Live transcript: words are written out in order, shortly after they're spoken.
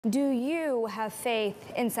Do you have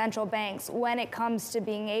faith in central banks when it comes to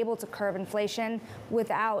being able to curb inflation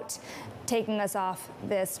without taking us off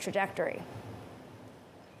this trajectory?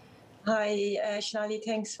 Hi, Sonali,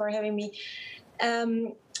 thanks for having me.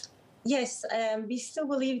 Yes, we still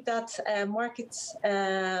believe that markets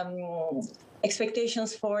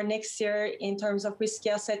expectations for next year in terms of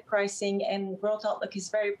risky asset pricing and growth outlook is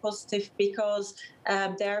very positive because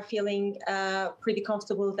they are feeling pretty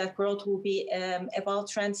comfortable that growth will be above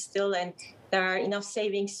trend still, and there are enough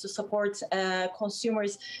savings to support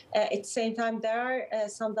consumers. At the same time, there are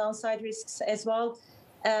some downside risks as well.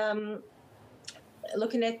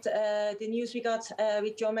 Looking at the news we got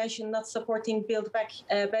with Joe Manchin not supporting Build Back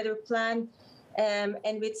Better plan,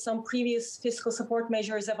 and with some previous fiscal support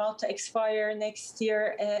measures about to expire next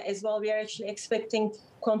year as well, we are actually expecting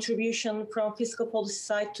contribution from fiscal policy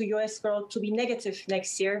side to U.S. growth to be negative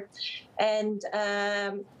next year. And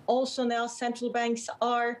also now central banks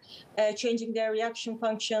are changing their reaction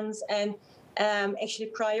functions and actually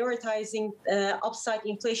prioritizing upside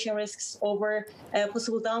inflation risks over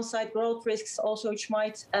possible downside growth risks also, which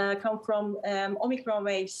might come from Omicron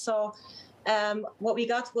waves. So what we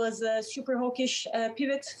got was a super hawkish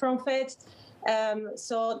pivot from Fed.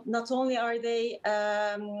 So not only are they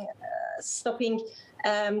stopping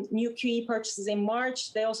new QE purchases in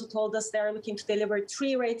March, they also told us they are looking to deliver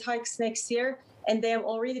 3 rate hikes next year. And they have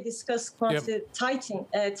already discussed quantitative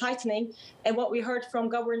tightening. And what we heard from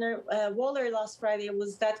Governor Waller last Friday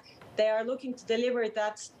was that they are looking to deliver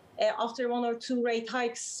that after 1 or 2 rate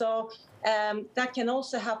hikes. So that can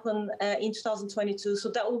also happen in 2022. So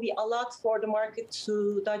that will be a lot for the market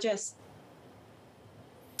to digest.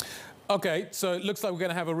 Okay, so it looks like we're going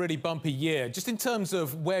to have a really bumpy year. Just in terms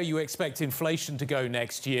of where you expect inflation to go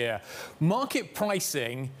next year, market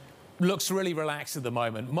pricing looks really relaxed at the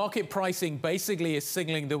moment. Market pricing basically is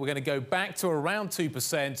signaling that we're going to go back to around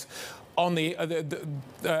 2% on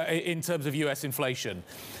in terms of US inflation.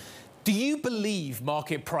 Do you believe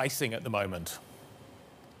market pricing at the moment?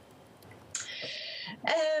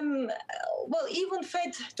 Well, even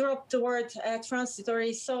Fed dropped the word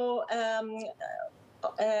transitory. So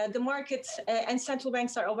the market and central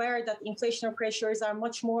banks are aware that inflationary pressures are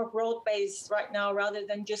much more broad-based right now rather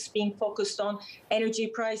than just being focused on energy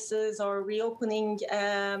prices or reopening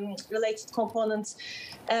related components.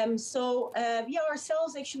 So we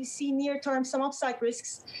ourselves actually see near-term some upside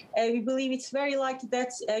risks. We believe it's very likely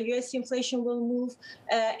that U.S. inflation will move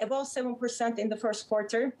above 7% in the first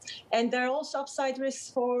quarter. And there are also upside risks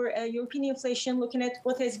for European inflation, looking at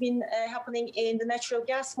what has been happening in the natural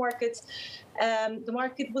gas market. The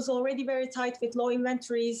market was already very tight with low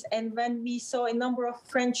inventories, and when we saw a number of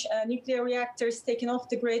French nuclear reactors taken off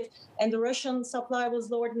the grid and the Russian supply was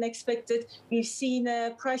lower than expected, we've seen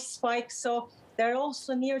a price spike. So there are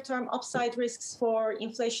also near-term upside risks for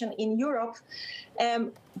inflation in Europe.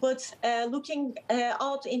 But looking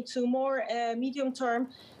out into more medium term,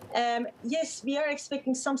 yes, we are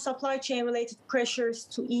expecting some supply chain-related pressures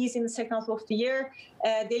to ease in the second half of the year.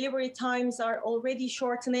 Delivery times are already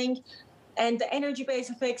shortening. And the energy base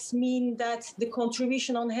effects mean that the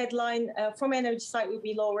contribution on headline from energy side will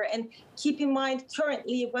be lower. And keep in mind,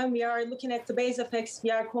 currently, when we are looking at the base effects, we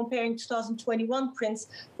are comparing 2021 prints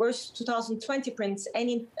versus 2020 prints. And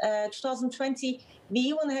in 2020, we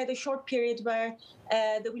even had a short period where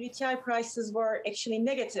WTI prices were actually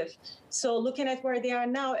negative. So looking at where they are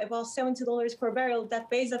now, about $70 per barrel, that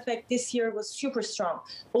base effect this year was super strong.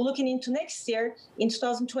 But looking into next year, in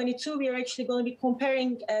 2022, we are actually going to be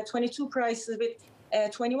comparing 22 prices with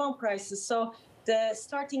 21 prices. So the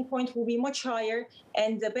starting point will be much higher,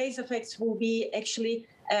 and the base effects will be actually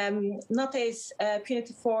not as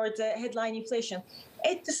punitive for the headline inflation.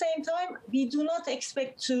 At the same time, we do not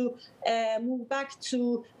expect to move back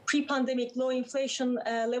to pre-pandemic low inflation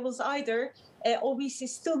levels either. Obviously,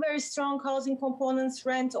 still very strong housing components,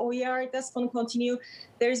 rent, OER, that's going to continue.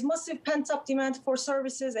 There's massive pent-up demand for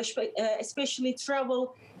services, especially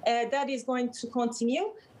travel, that is going to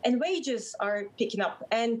continue. And wages are picking up.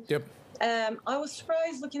 And I was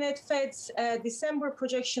surprised looking at Fed's December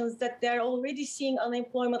projections that they're already seeing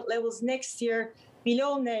unemployment levels next year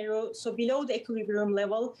below narrow, so below the equilibrium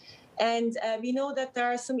level. And we know that there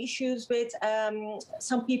are some issues with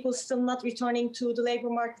some people still not returning to the labor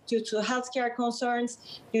market due to healthcare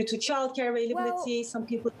concerns, due to childcare availability. Some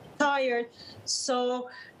people are tired. So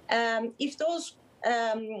if those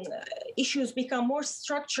issues become more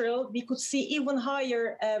structural, we could see even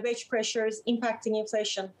higher wage pressures impacting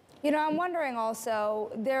inflation. You know, I'm wondering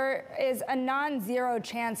also, there is a non-zero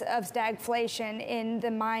chance of stagflation in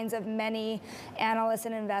the minds of many analysts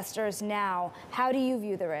and investors now. How do you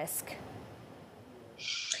view the risk?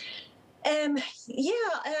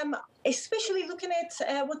 Especially looking at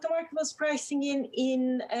what the market was pricing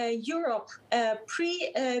in Europe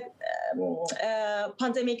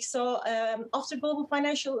pre-pandemic. So after global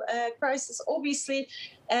financial crisis, obviously,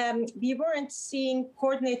 we weren't seeing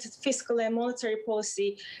coordinated fiscal and monetary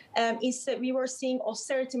policy. Instead, we were seeing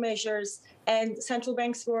austerity measures, and central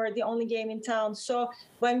banks were the only game in town. So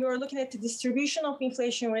when we were looking at the distribution of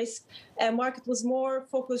inflation risk, market was more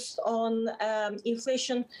focused on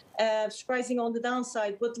inflation surprising on the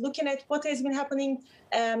downside. But looking at what has been happening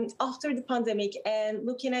after the pandemic and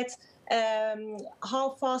looking at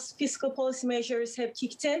how fast fiscal policy measures have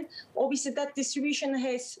kicked in, obviously that distribution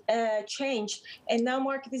has changed. And now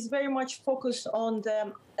market is very much focused on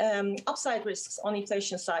the upside risks on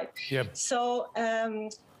inflation side. Yep. So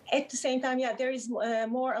at the same time, there is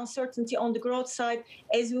more uncertainty on the growth side,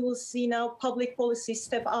 as we will see now public policy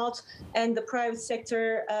step out and the private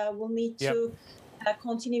sector will need to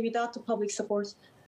continue without the public support.